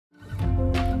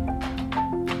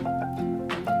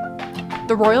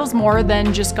The Royal's more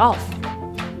than just golf.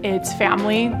 It's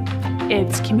family,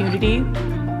 it's community,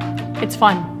 it's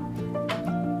fun.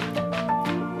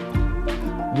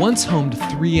 Once home to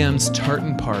 3M's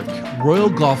Tartan Park, Royal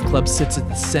Golf Club sits at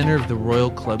the center of the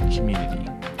Royal Club community.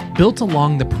 Built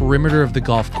along the perimeter of the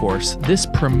golf course, this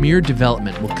premier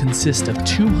development will consist of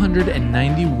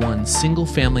 291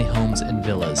 single-family homes and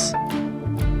villas.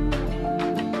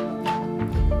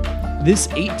 This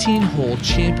 18-hole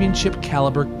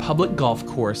championship-caliber public golf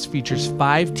course features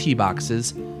 5 tee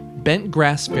boxes, bent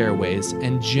grass fairways,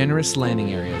 and generous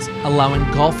landing areas, allowing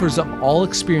golfers of all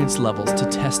experience levels to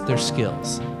test their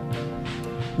skills.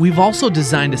 We've also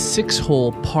designed a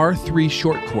 6-hole par 3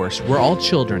 short course where all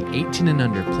children 18 and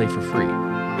under play for free.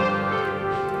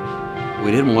 We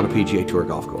didn't want a PGA Tour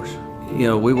golf course. You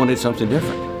know, we wanted something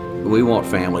different. We want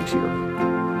families here.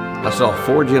 I saw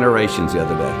 4 generations the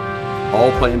other day, all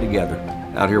playing together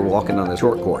out here walking on this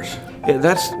short course. Yeah,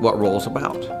 that's what Royal's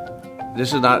about.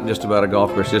 This is not just about a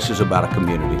golf course, this is about a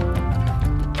community.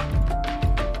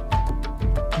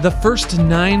 The first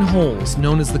 9 holes,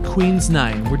 known as the Queen's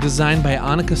 9, were designed by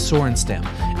Annika Sorenstam,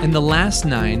 and the last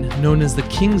 9, known as the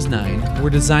King's 9, were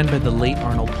designed by the late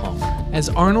Arnold Palmer. As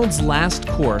Arnold's last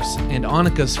course and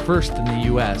Annika's first in the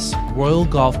US, Royal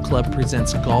Golf Club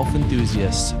presents golf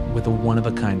enthusiasts with a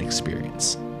one-of-a-kind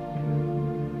experience.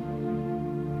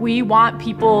 We want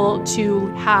people to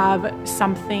have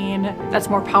something that's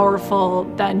more powerful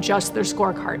than just their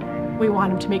scorecard. We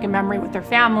want them to make a memory with their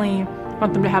family, we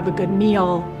want them to have a good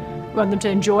meal, we want them to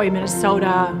enjoy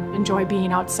Minnesota, enjoy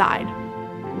being outside.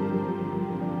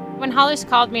 When Hollis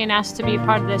called me and asked to be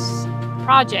part of this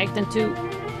project and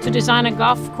to design a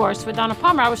golf course with Arnold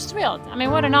Palmer, I was thrilled. I mean,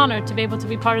 what an honor to be able to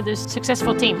be part of this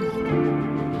successful team.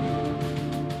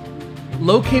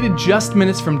 Located just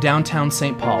minutes from downtown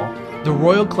St. Paul, the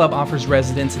Royal Club offers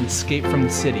residents an escape from the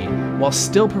city while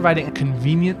still providing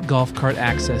Convenient golf cart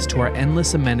access to our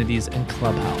endless amenities and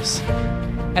clubhouse.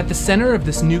 At the center of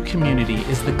this new community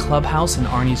is the Clubhouse and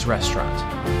Arnie's Restaurant.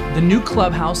 The new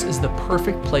clubhouse is the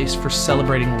perfect place for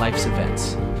celebrating life's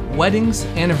events: weddings,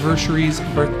 anniversaries,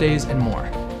 birthdays, and more.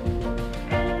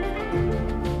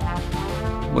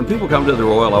 When people come to the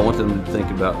Royal, I want them to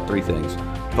think about 3 things: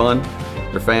 fun,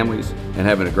 their families, and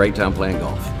having a great time playing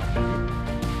golf.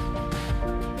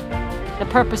 The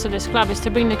purpose of this club is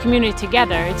to bring the community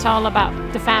together. It's all about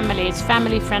the family. It's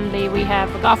family friendly. We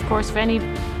have a golf course for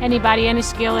anybody, any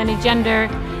skill, any gender.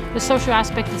 The social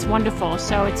aspect is wonderful,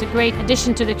 so it's a great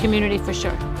addition to the community for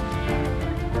sure.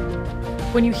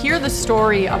 When you hear the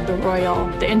story of the Royal,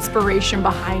 the inspiration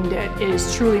behind it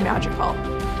is truly magical.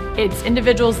 It's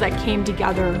individuals that came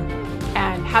together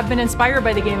and have been inspired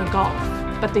by the game of golf,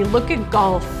 but they look at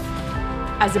golf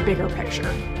as a bigger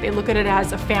picture. They look at it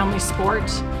as a family sport.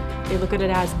 They look at it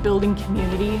as building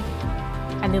community,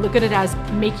 and they look at it as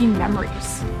making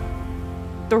memories.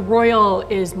 The Royal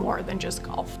is more than just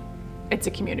golf. It's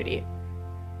a community.